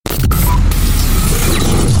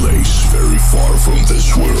far from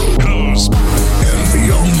this world. And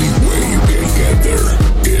the only way you can get there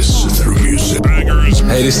is through music.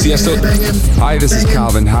 Hey, this is Tiesto. Hi, this is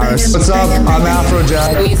Calvin Harris. What's up? I'm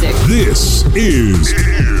Afrojack. Music. This is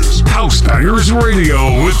House Bangers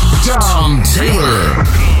Radio with Tom Taylor.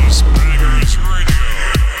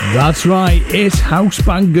 That's right, it's House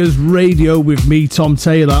Bangers Radio with me, Tom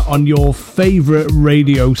Taylor, on your favourite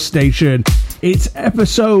radio station. It's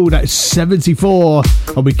episode 74,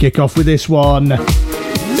 and we kick off with this one.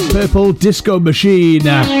 Purple Disco Machine,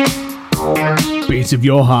 Beat of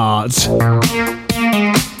Your Heart.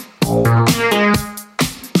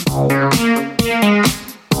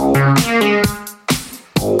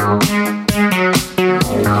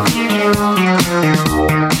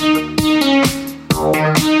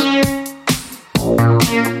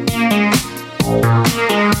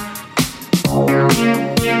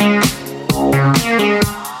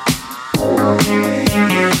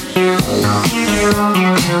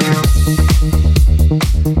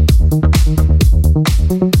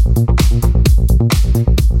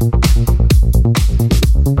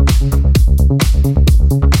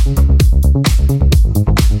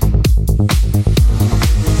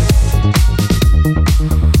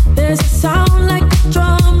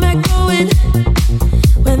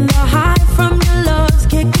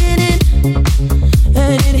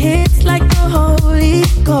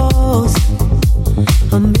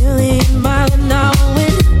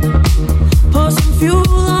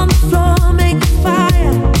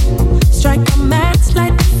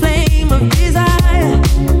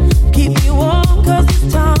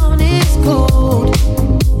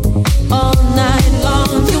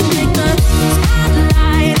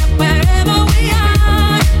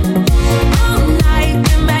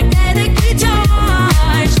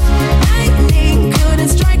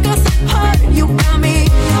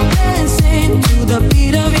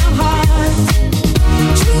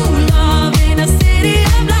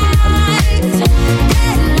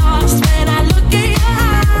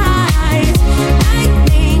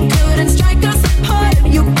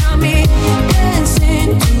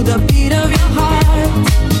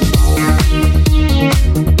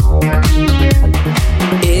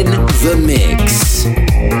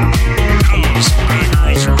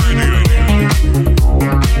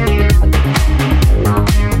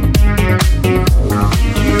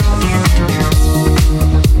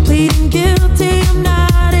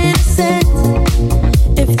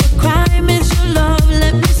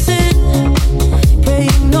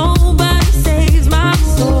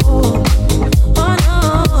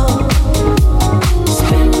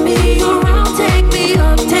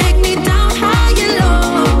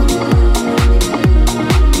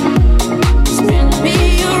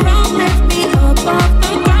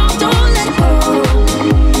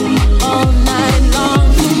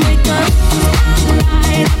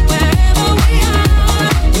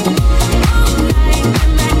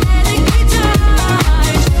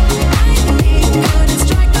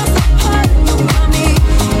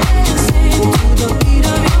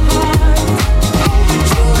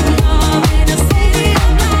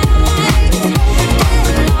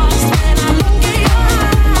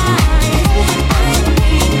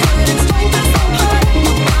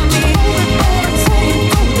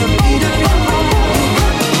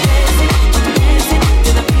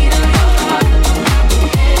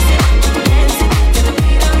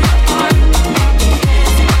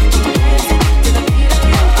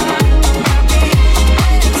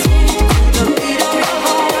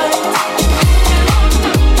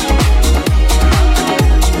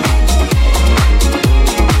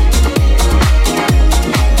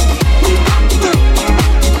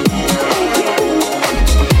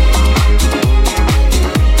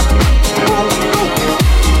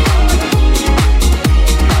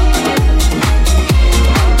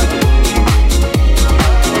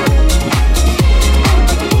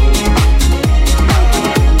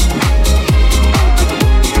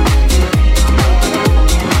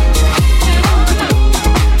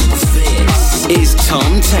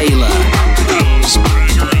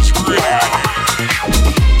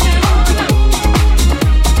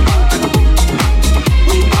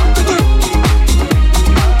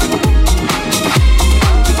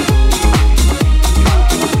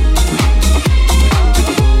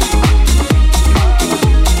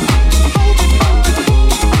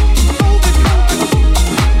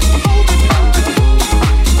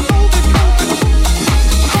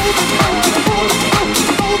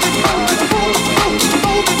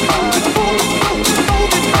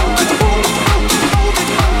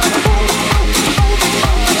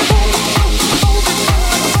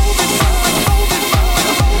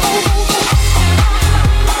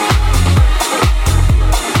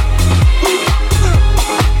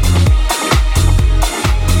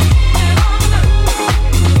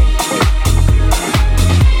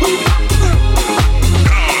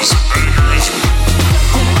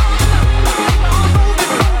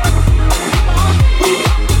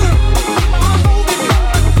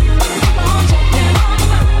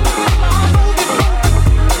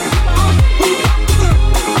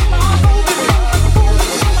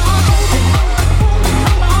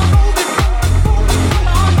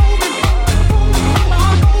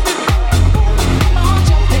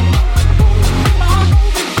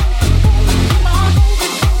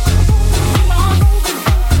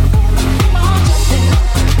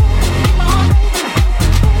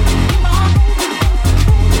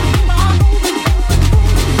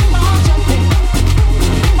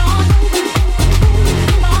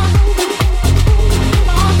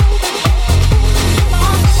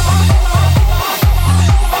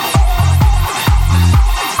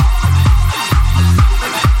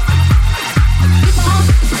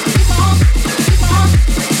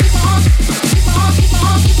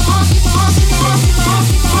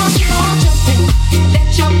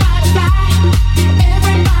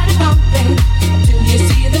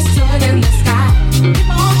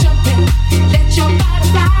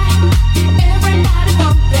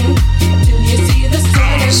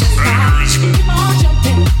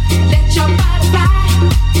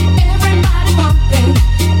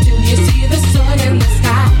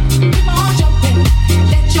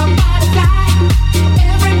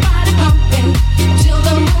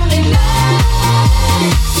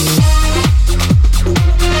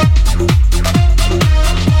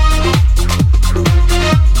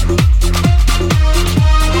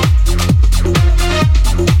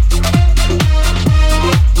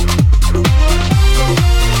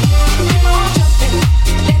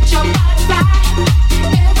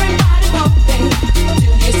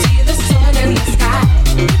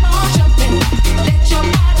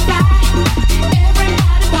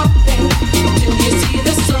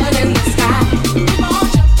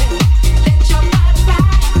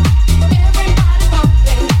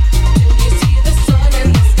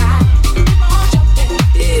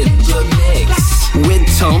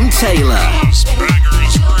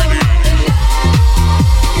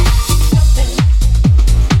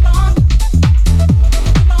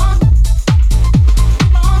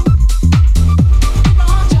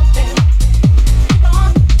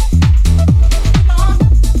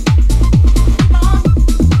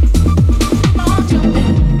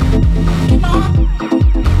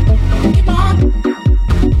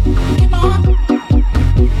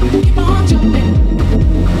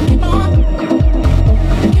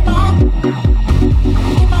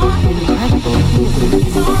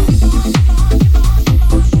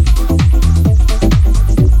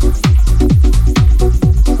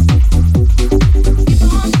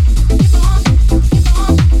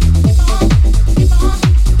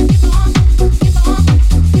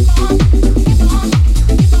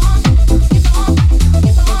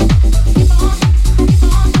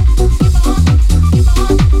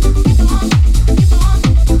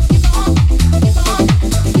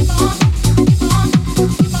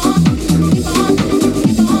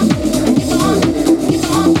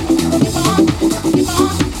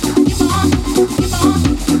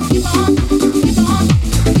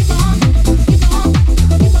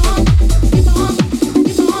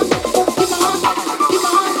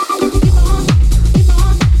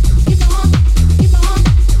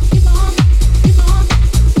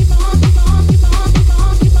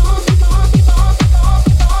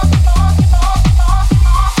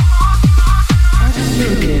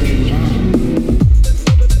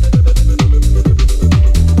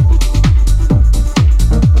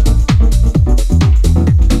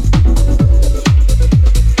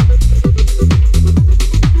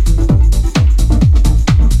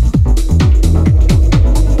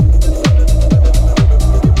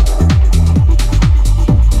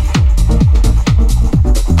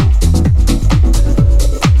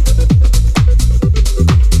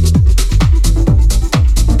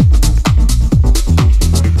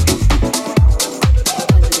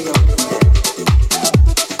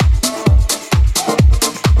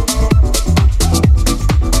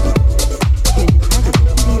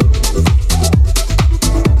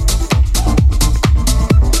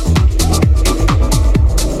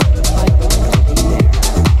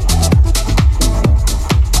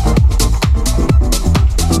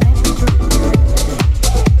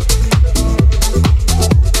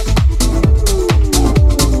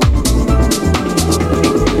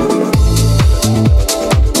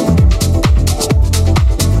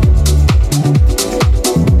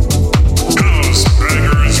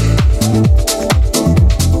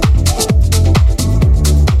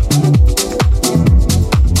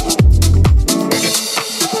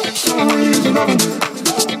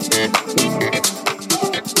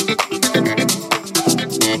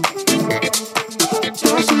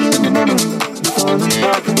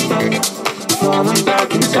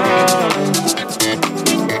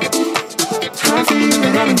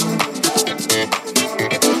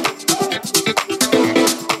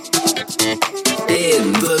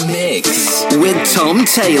 Tom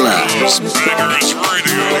Taylor. Bangers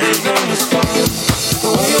Radio.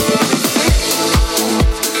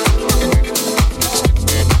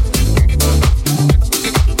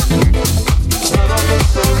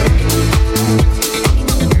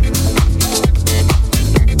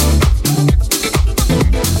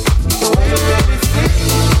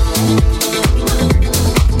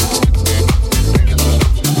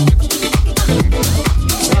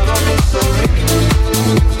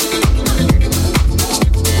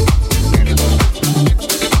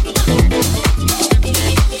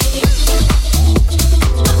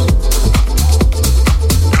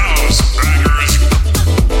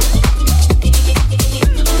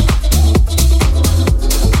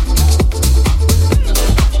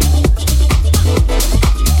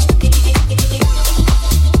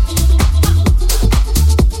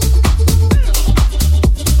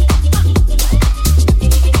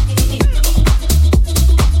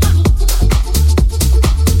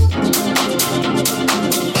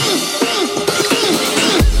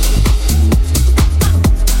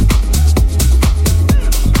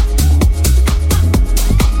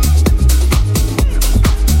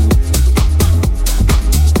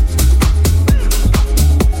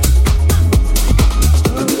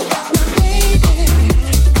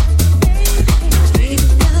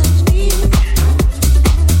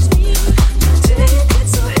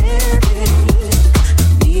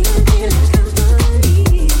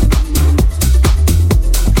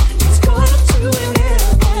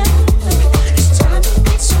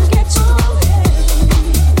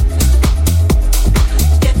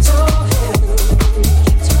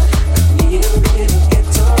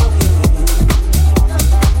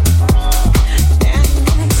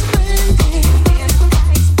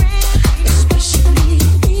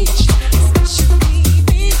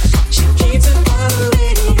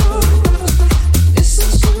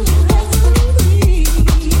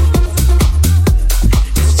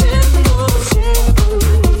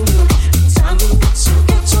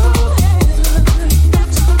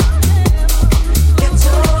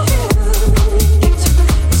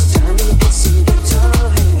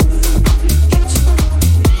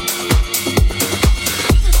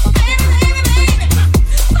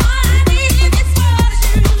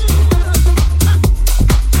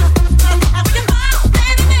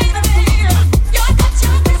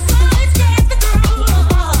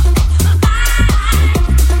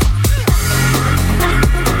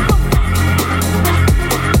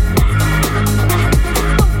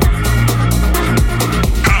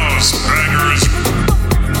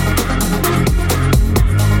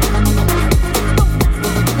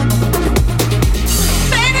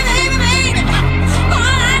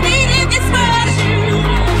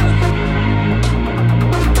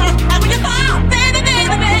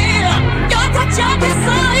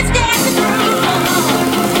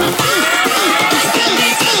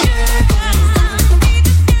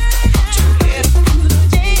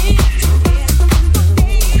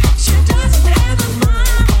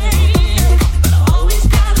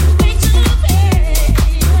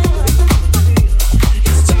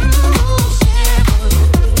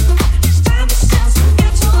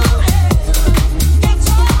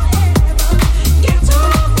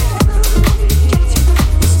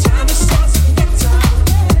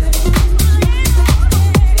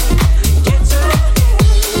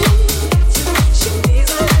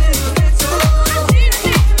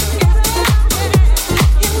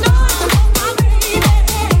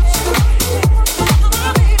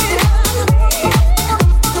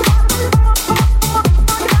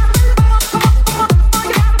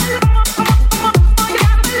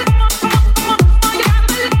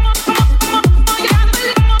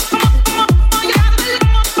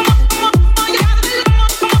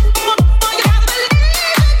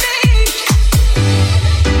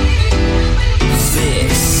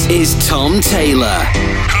 Tom Taylor.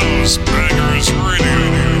 House Bangers Radio.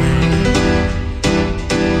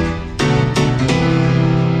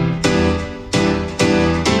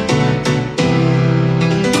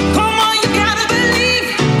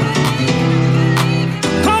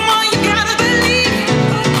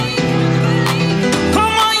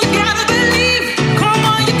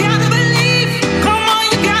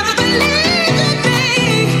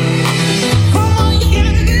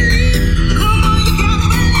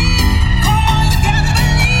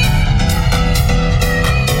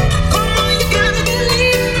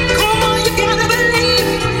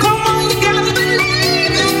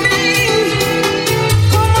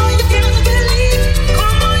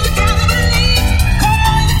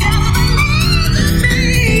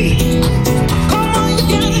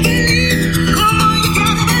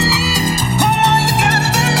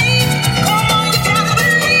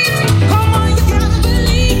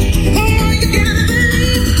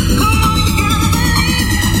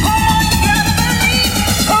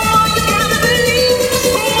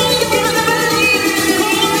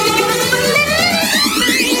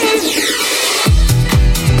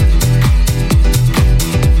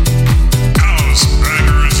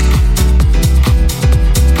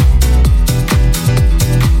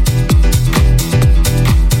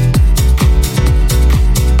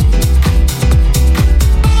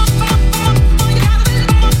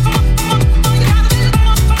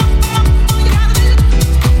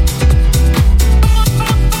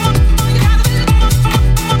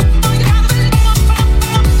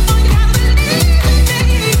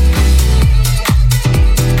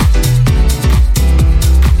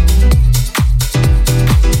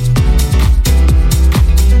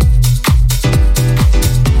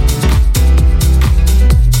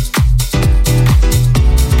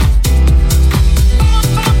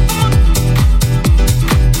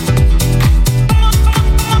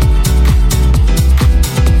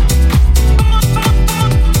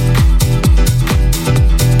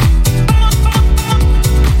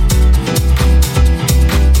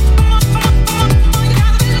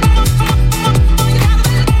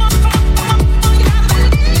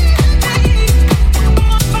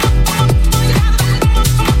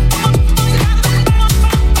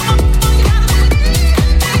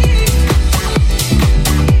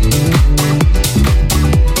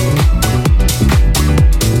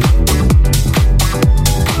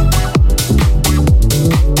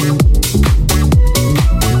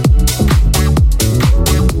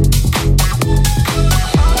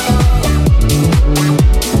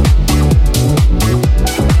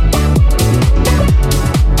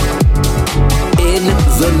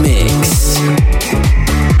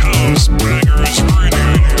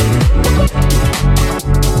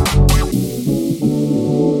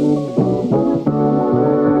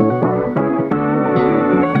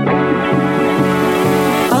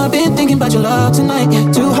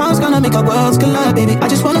 worlds collide, baby. I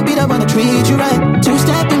just wanna be the one to treat you right.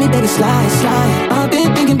 Two-step in me, baby, slide, slide. I've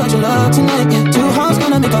been thinking about your love tonight, yeah. Two hearts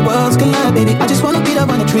gonna make our worlds collide, baby. I just wanna be the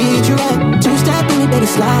one to treat you right. Two-step in me, baby,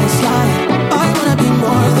 slide, slide. I wanna be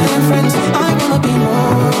more than friends. I wanna be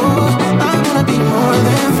more. I wanna be more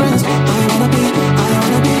than friends. I wanna be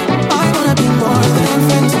more than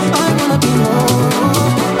friends. I wanna be more.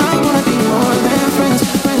 I wanna be more than friends,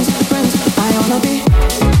 friends, friends. I wanna be.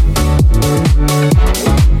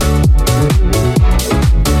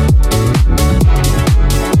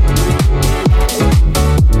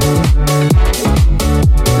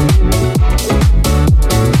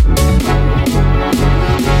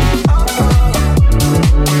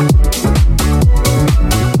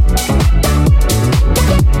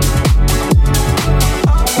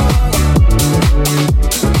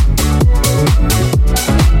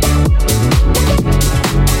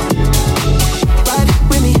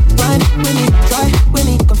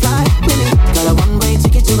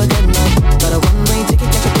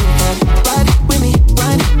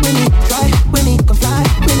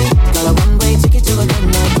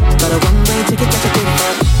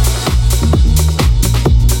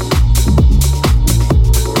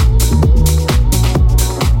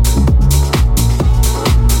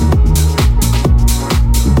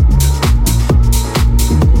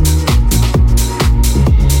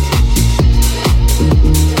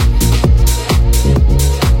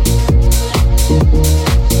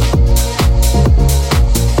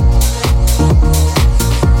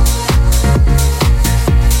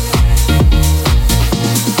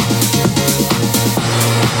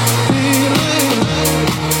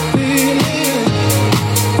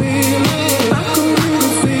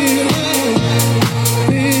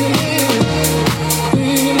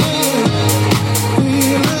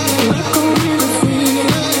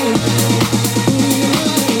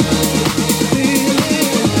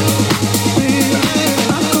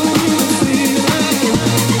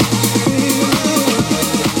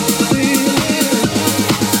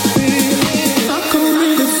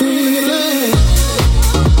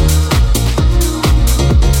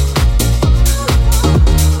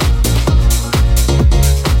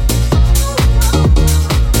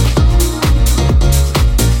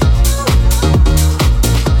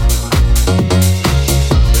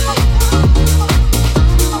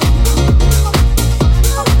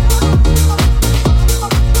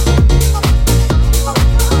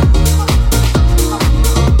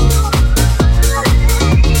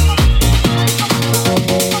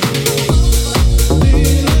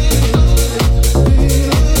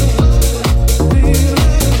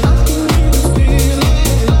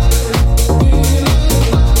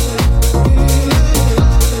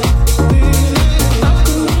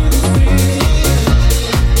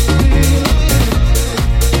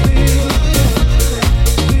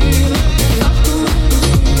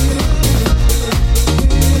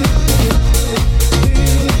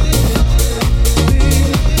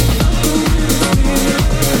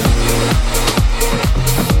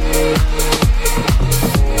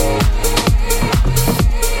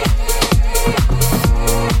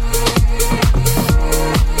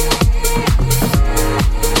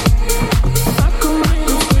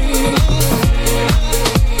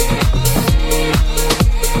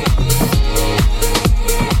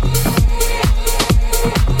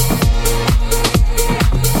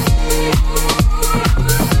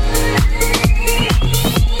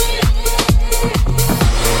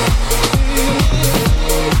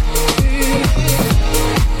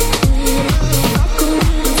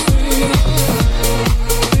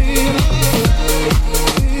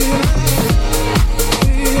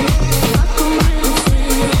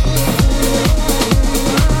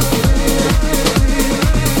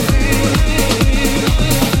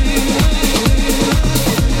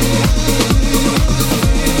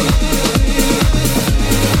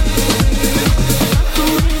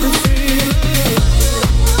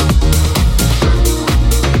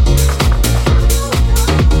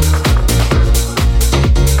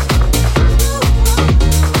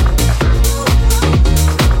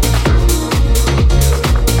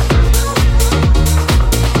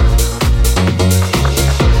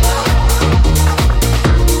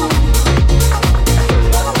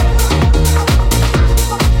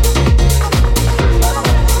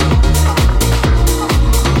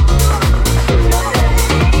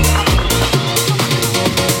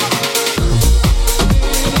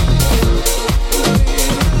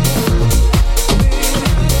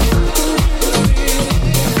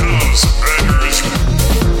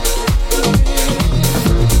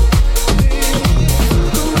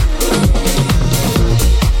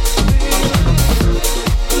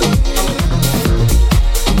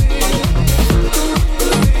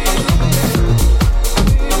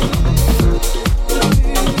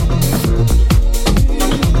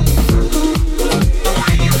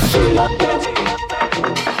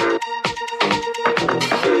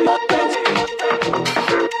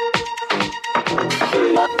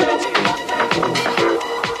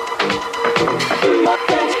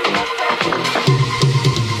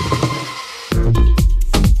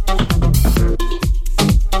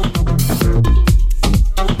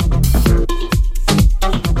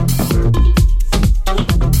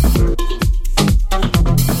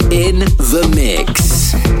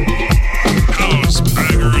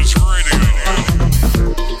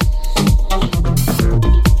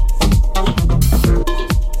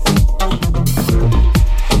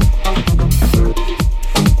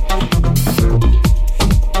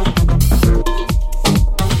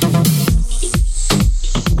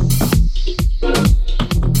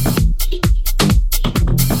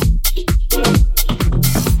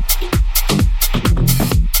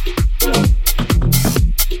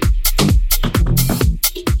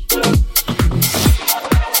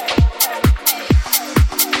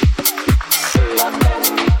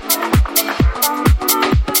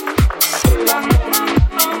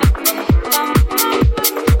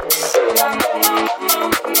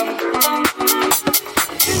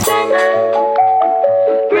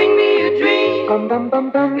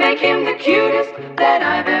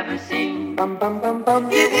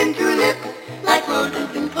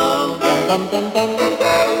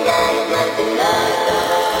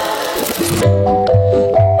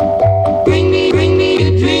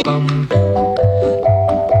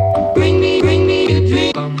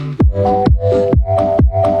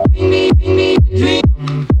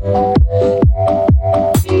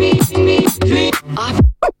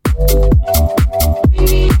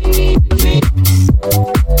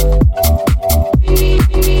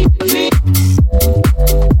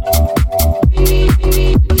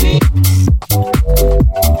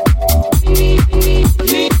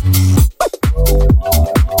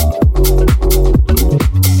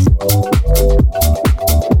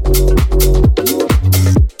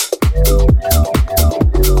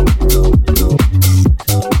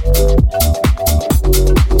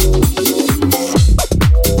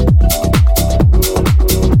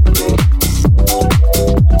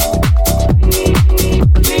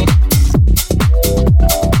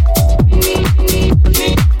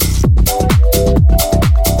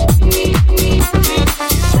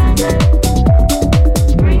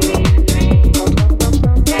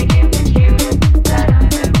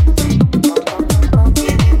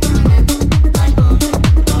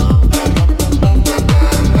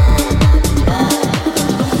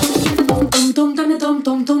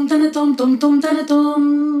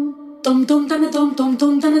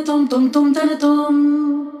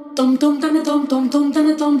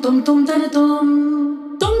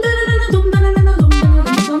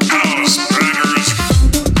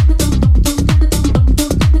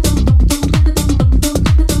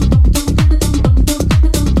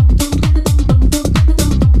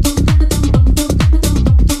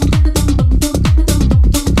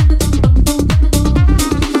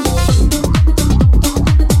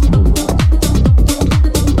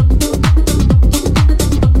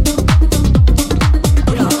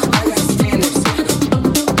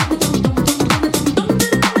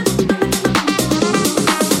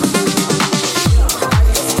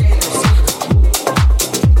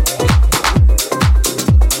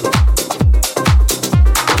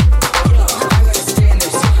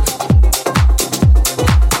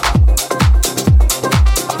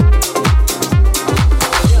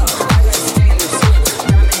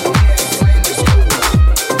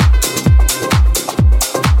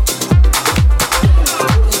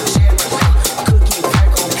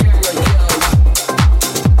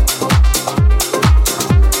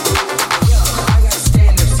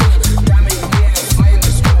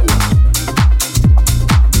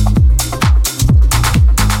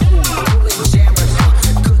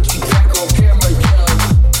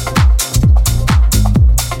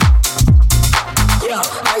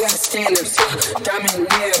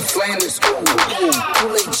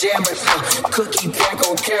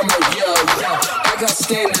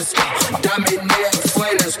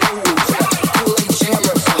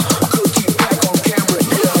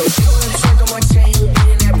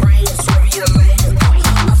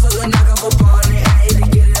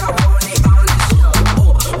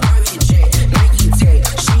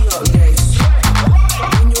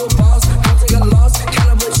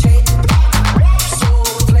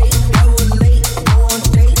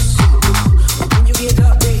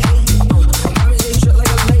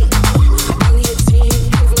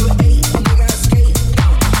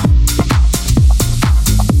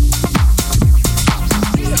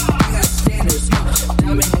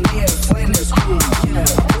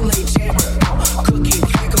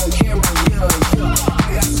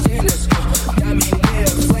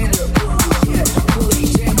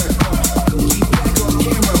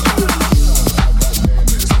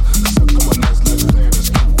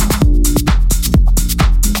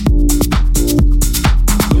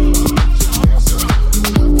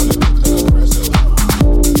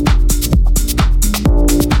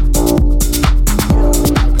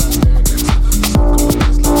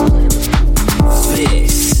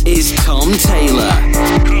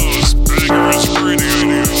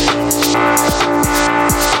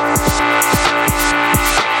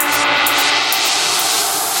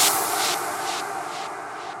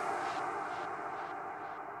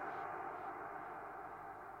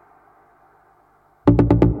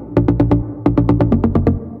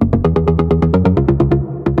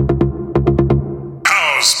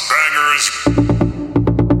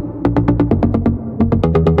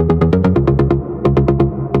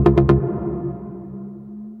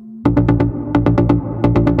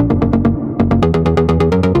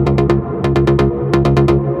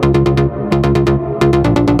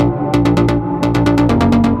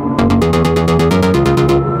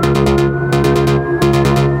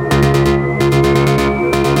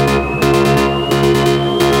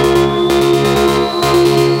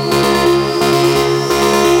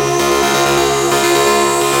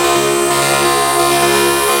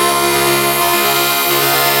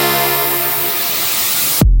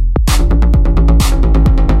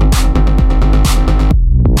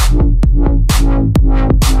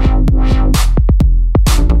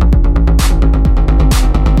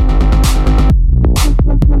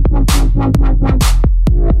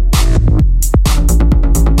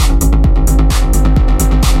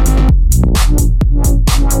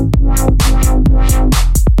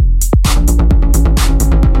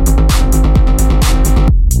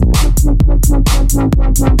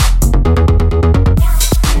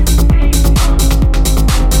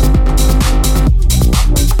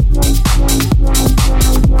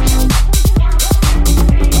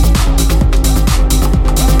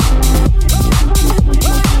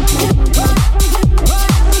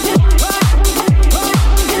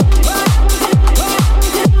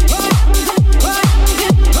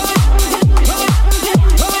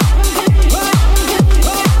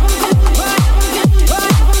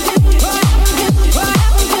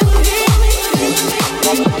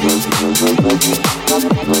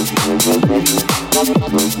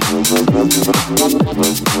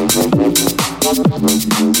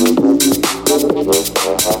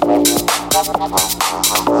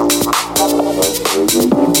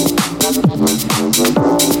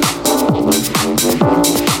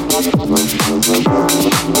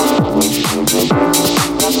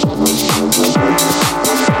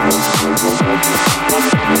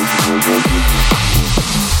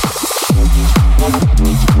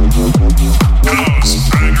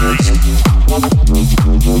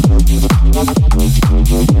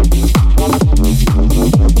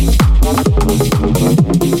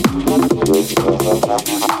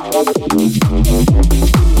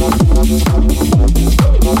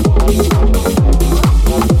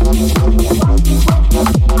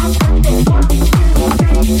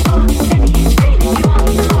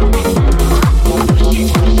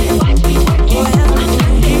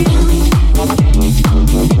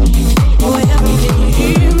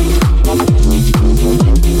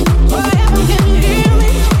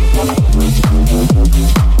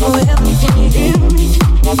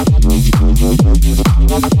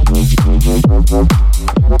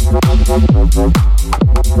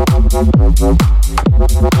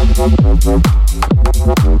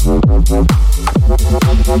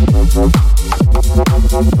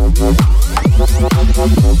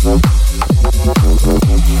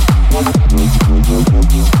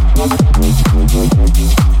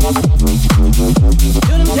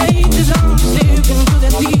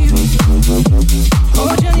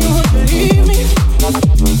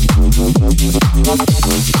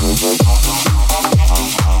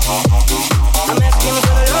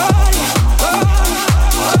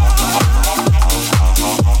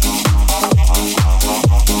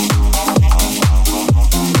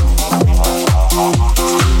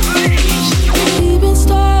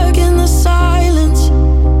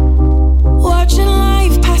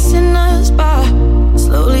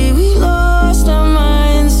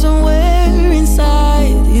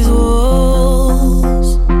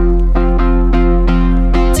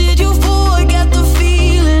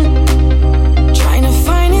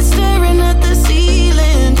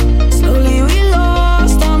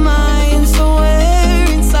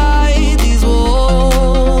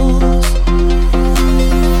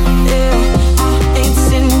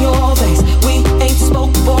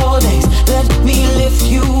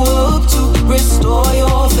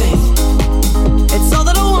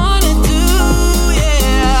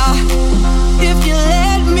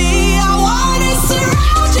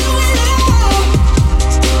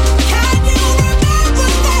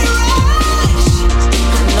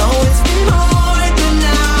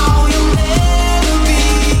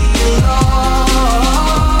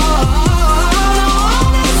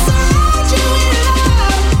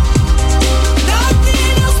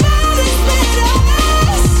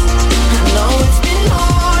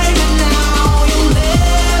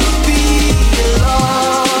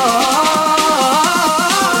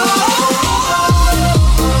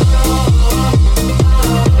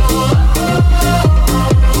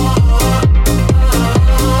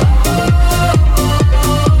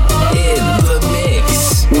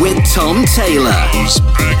 Tom Taylor.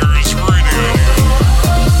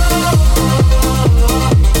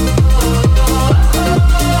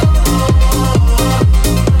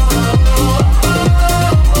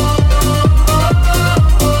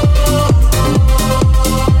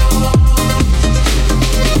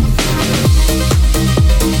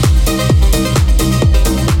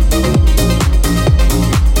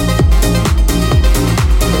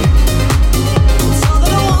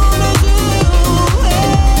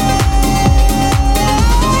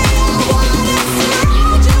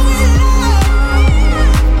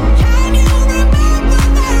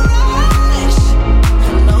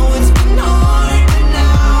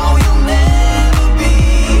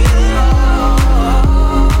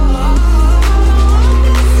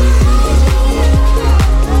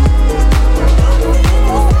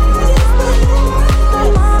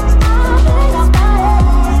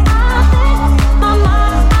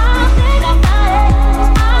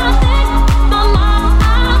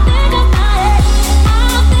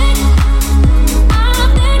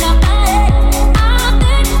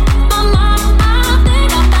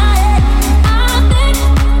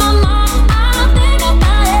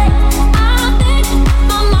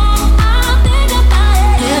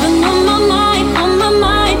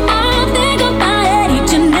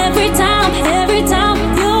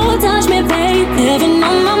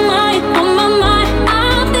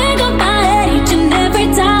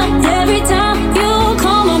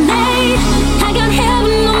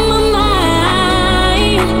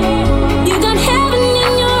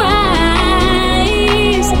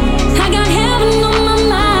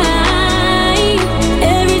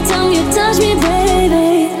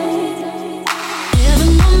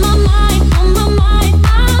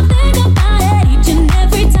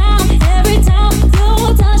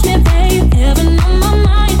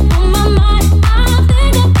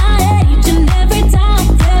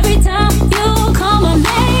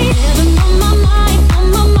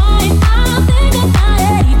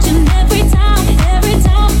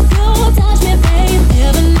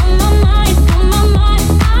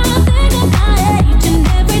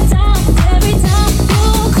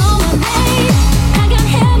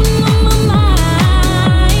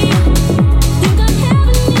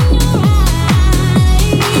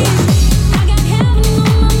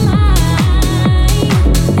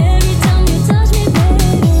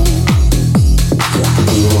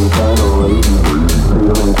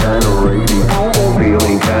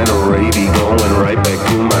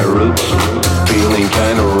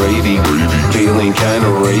 kinda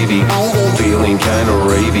ravey, feeling kinda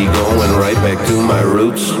ravey, going right back to my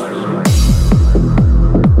roots.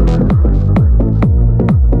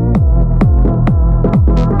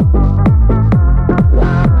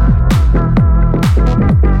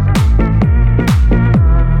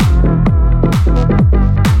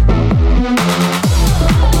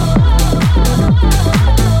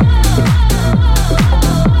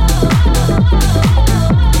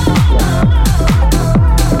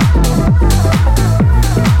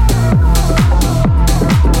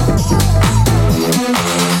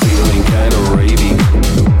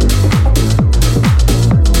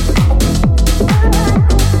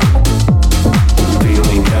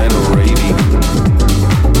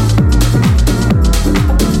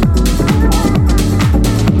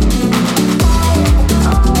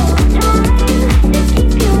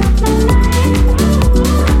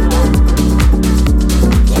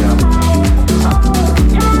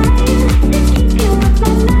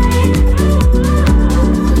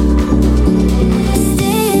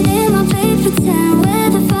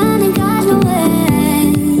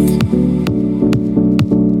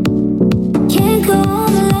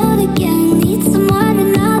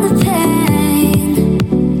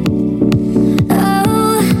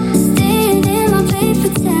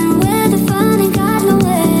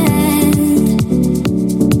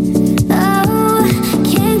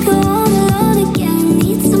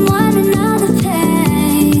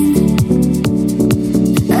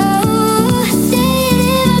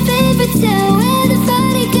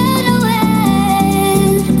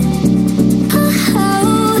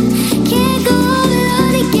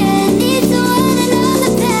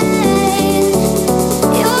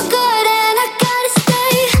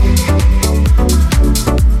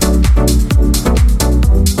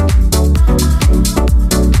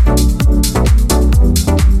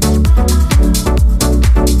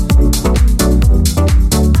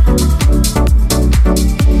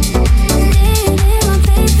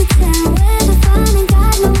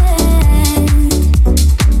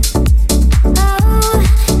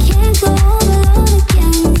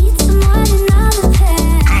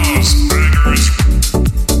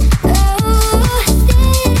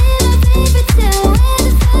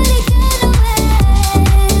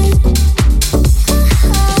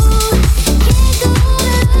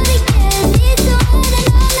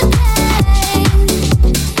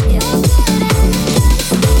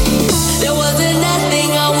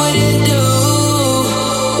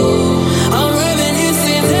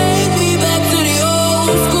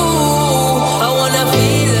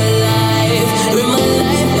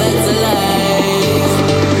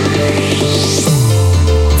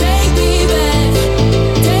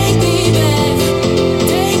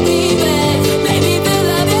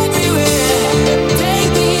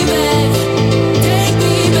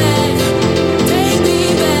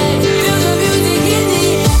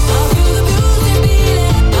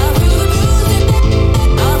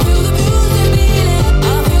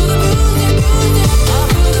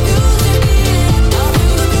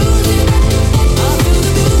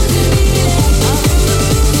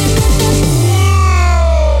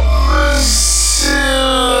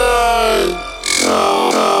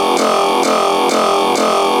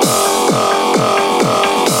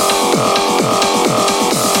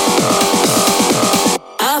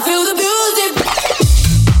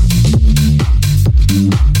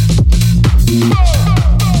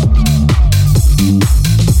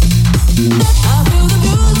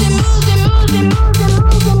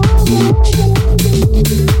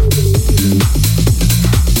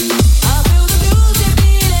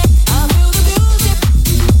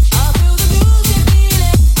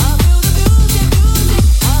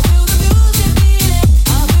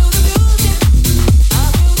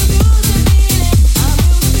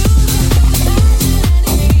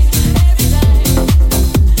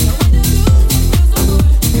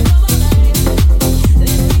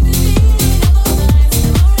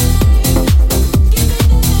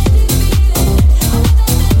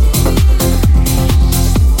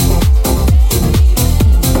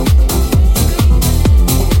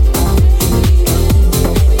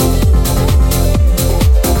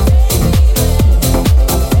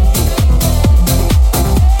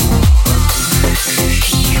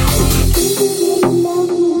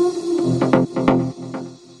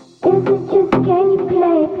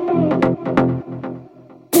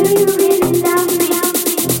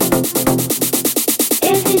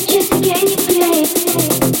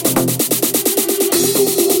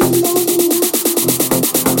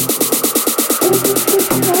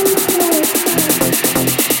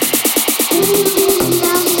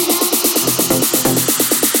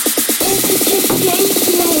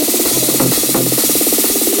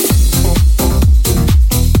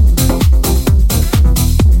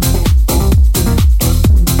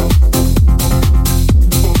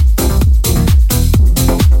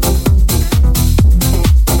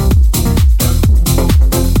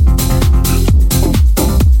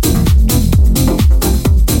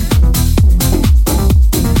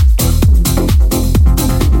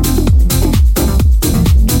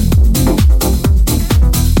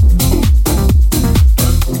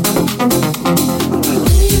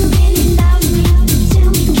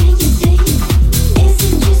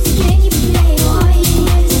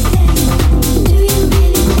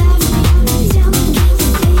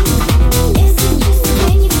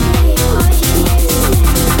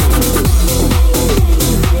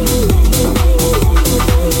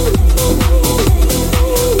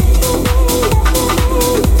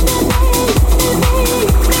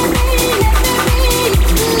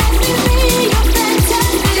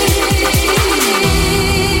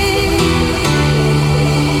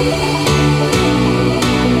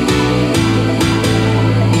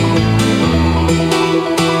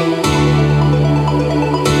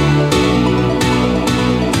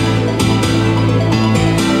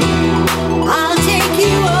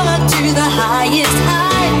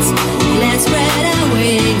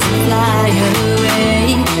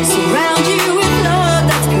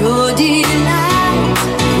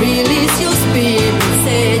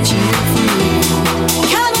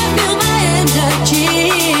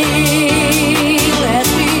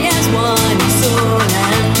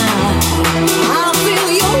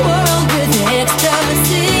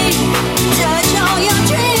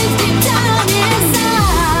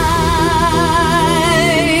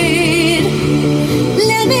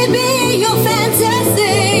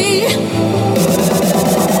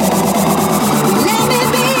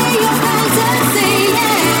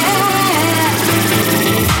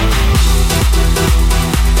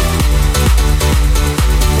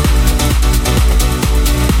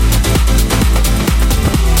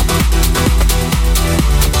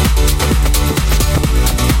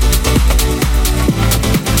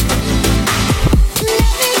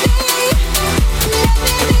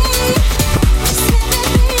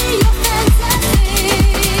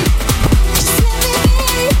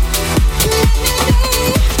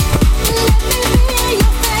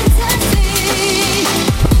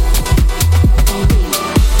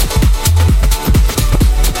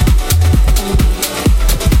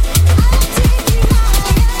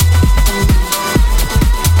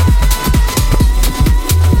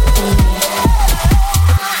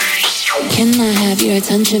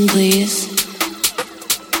 attention, please.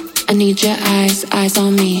 I need your eyes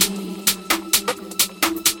on me.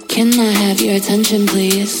 Can I have your attention,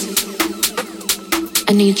 please?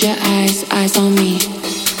 I need your eyes on me.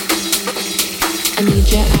 I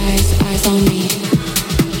need your eyes on me.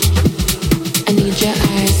 I need your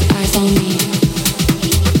eyes on me.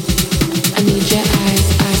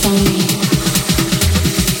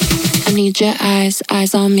 I need your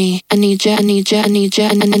eyes on me. I need your eyes on me.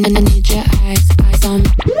 I need your eyes on me.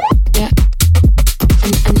 Yeah.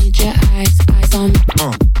 I need your eyes on me.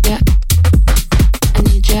 Yeah. I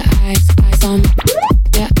need your eyes on me.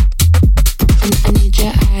 Yeah. I need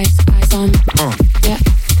your eyes on me. Yeah.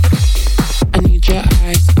 I need your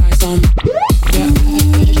eyes on me. Yeah.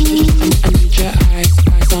 I need your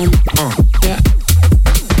eyes on me. Yeah.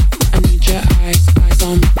 I need your eyes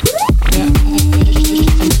on me. Yeah.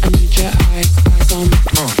 I need your eyes on me.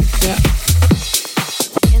 Yeah.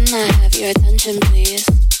 Can I have your attention, please?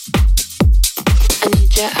 I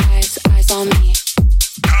need your eyes on me.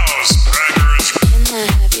 Can I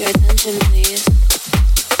have your attention, please?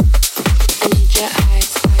 I need your eyes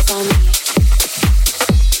on me.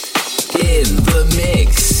 In the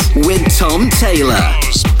mix with Tom Taylor.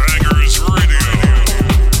 House Bangers Radio.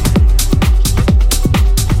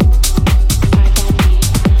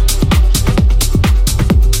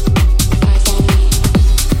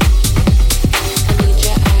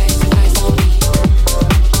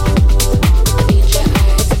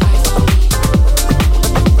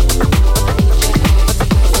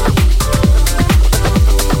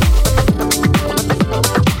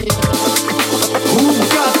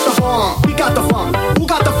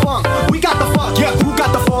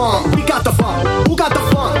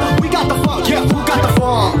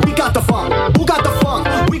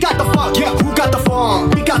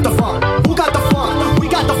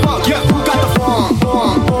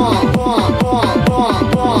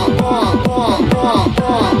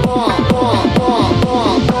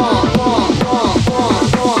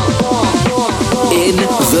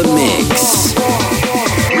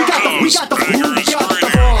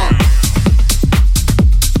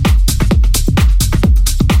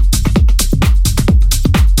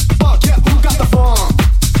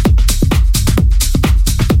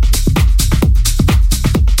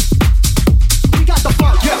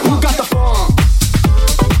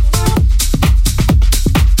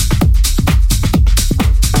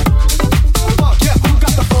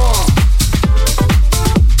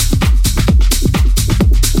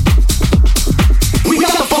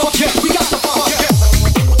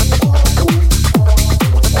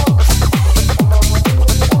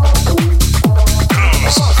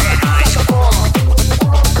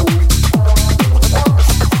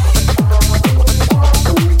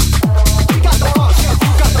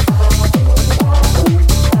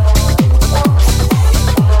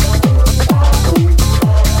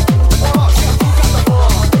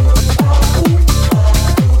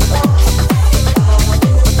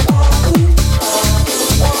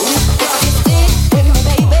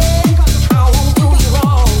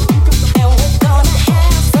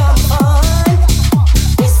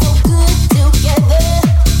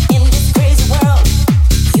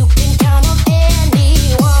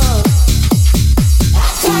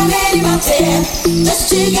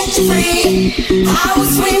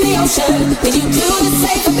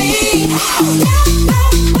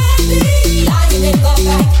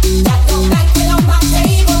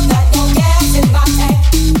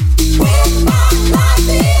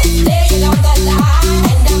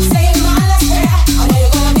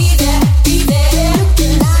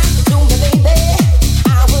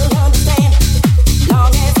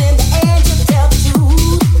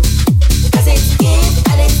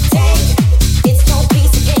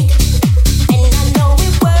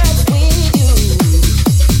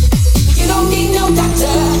 Doctor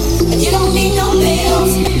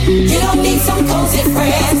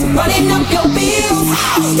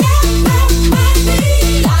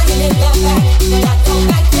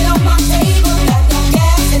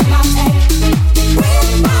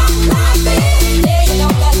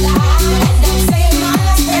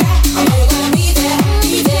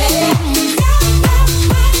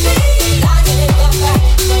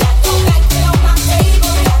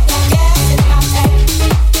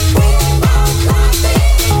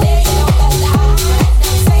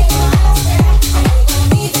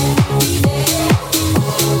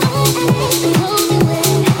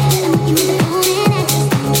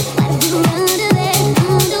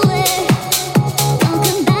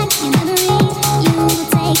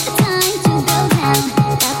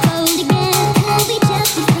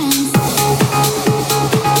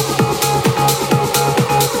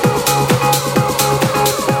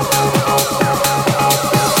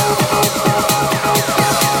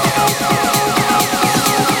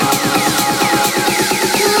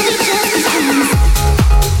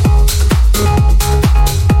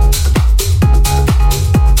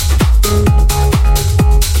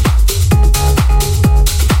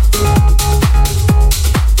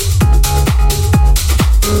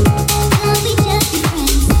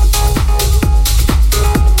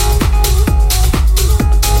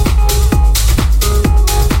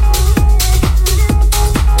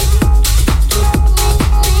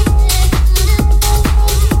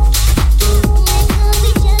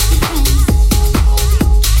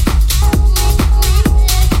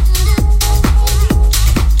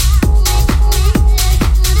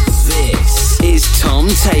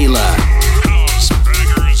Taylor.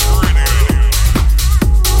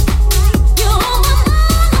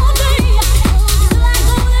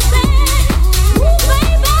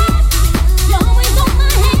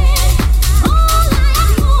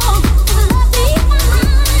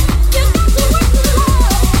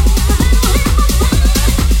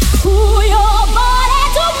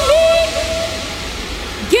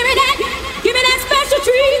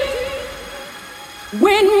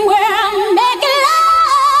 When we're making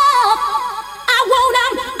love, I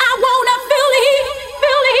wanna feel the heat,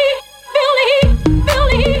 feel the heat, feel the heat, feel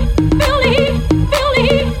the heat, feel the heat, feel the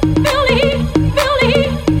heat, feel the heat, feel the heat,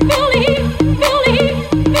 feel the heat, feel the heat, feel the heat,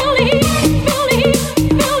 feel the heat, feel the heat,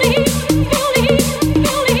 feel the heat, feel the heat, feel the heat, feel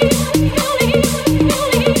the heat, feel the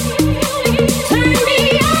heat. Turn me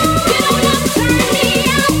up, get on up, turn me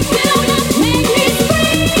up, get on up, make me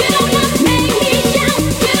scream, get on up, make me shout,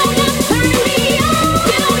 get on up, turn me up.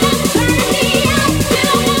 Get on up, turn me up, get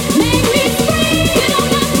on up, make me scream, get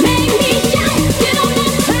on up, make me shout, get on up, turn me up, get on up, turn me up, get on up, make me scream, get on up, make me shout, get on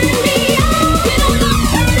up, turn me up, get on up,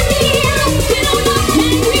 turn me up,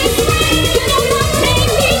 make me scream, get on up, make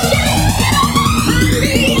me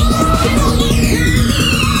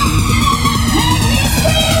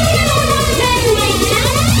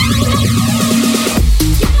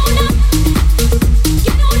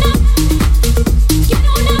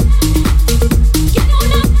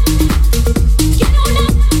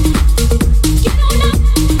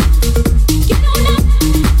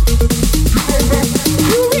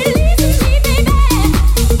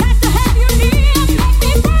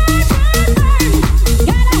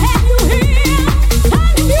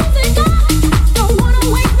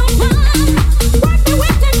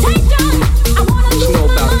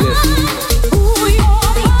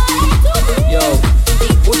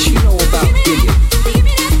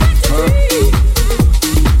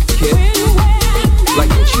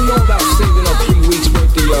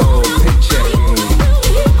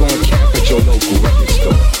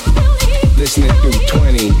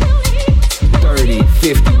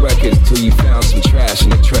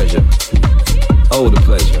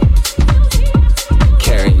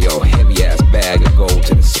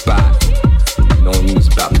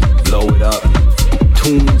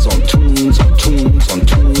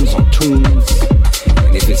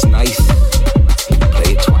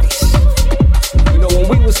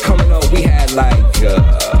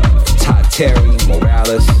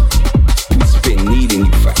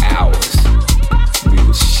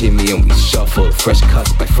Fresh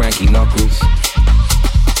cuts by Frankie Knuckles.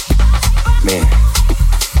 Man,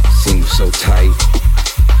 seems so tight.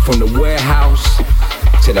 From the warehouse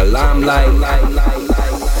to the limelight.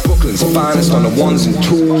 Brooklyn's finest on the ones and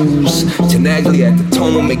twos. Tenaglia at the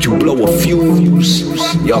tone will make you blow a fuse.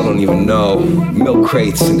 Y'all don't even know. Milk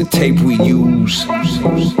crates and the tape we use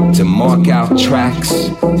to mark out tracks.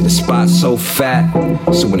 The spot so fat,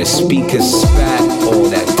 so when the speakers spat, all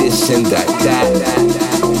that this and that.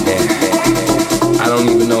 Man. I don't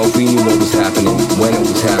even know if we knew what was happening, when it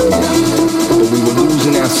was happening. But we were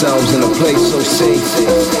losing ourselves in a place so safe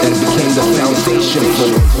that it became the foundation for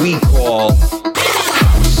what we call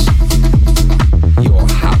house. Your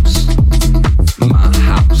house, my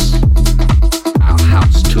house, our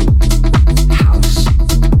house too. House,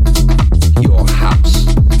 your house,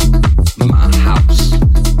 my house,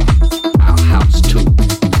 our house too.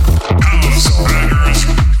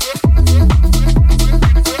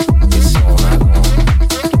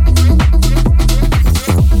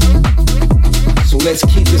 Let's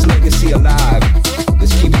keep this legacy alive.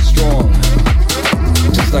 Let's keep it strong.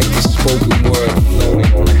 Just like the spoken word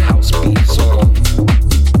flowing on a house beat song.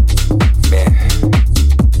 Man,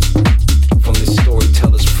 from the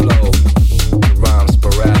storyteller's flow, the rhyme's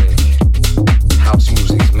sporadic. House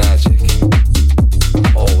music's magic.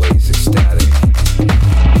 Always ecstatic.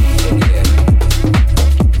 And yeah,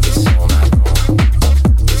 it's all night long.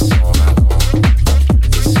 It's all night long.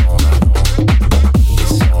 It's all night long.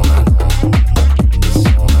 It's all night long.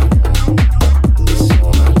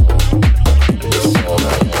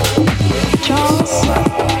 Charles,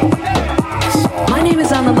 my name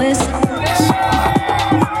is on the list.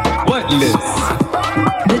 What list?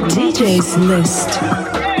 The DJ's list.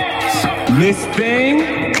 Listing?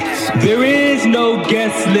 There is no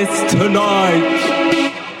guest list tonight.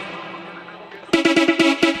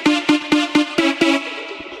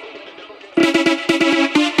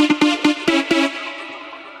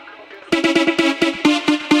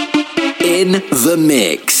 In the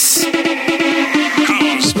mix.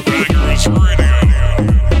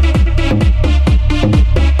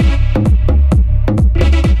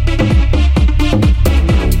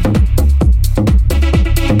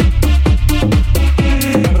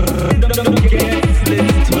 Guest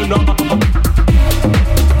list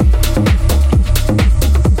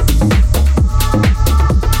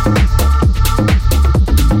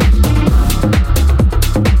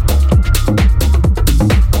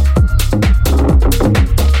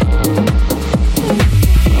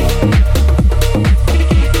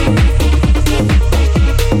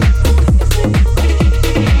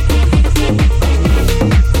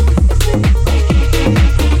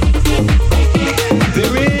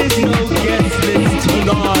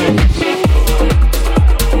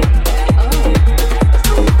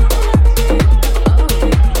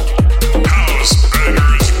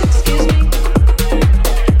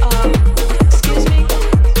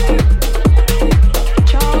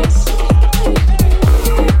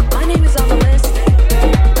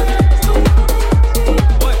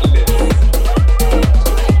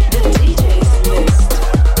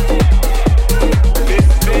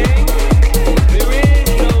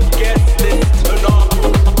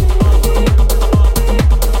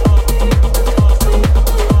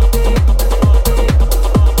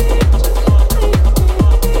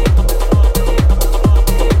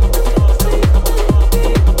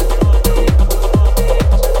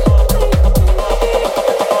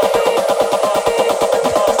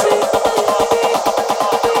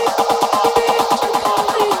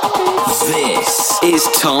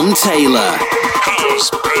Tom Taylor. House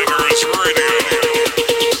Bangers Radio.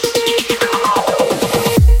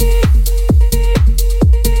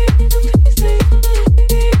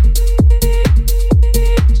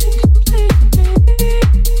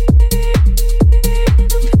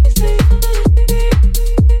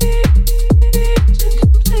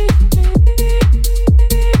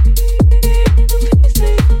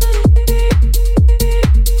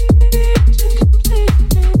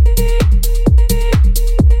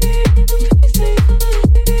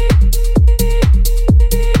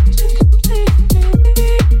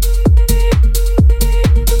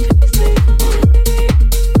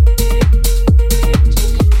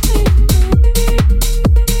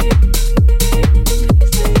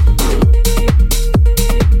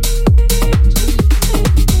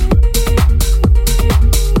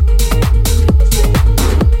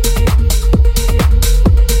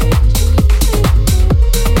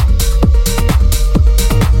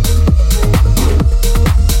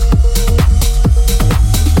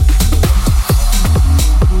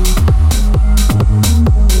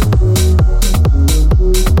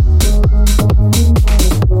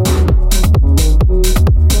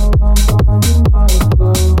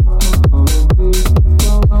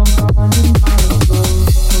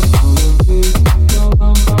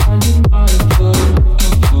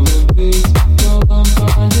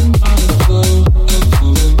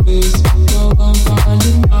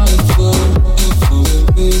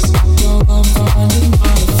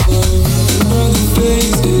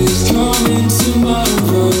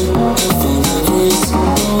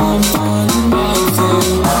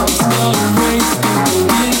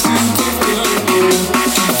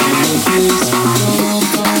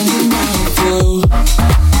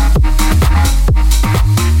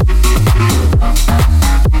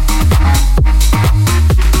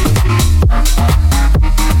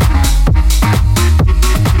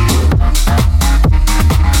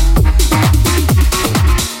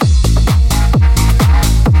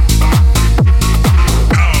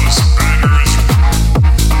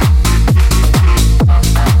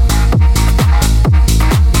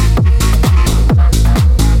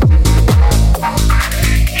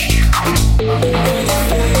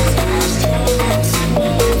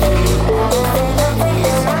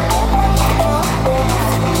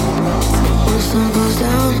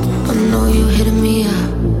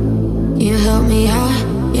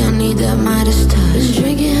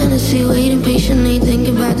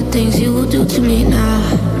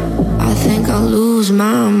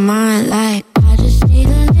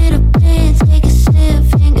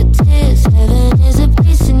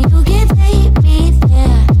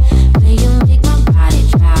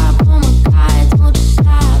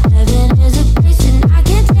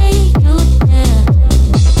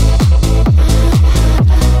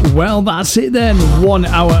 That's it then. 1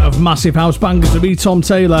 hour of massive house bangers with me, Tom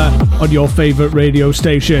Taylor, on your favourite radio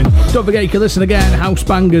station. Don't forget you can listen again,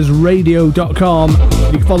 housebangersradio.com.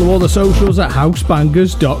 You can follow all the socials at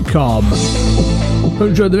housebangers.com. Hope you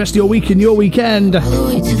enjoy the rest of your week and your weekend.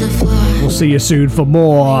 We'll see you soon for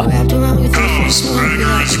more. House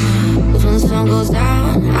Bangers. When the sun goes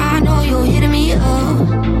down, I know you're hitting me up.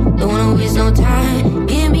 Don't wanna waste no time.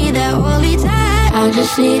 Give me that holy time. I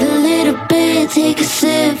just need a little bit. Take a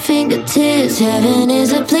sip, fingertips. Heaven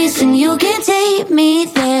is a place and you can take me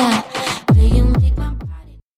there.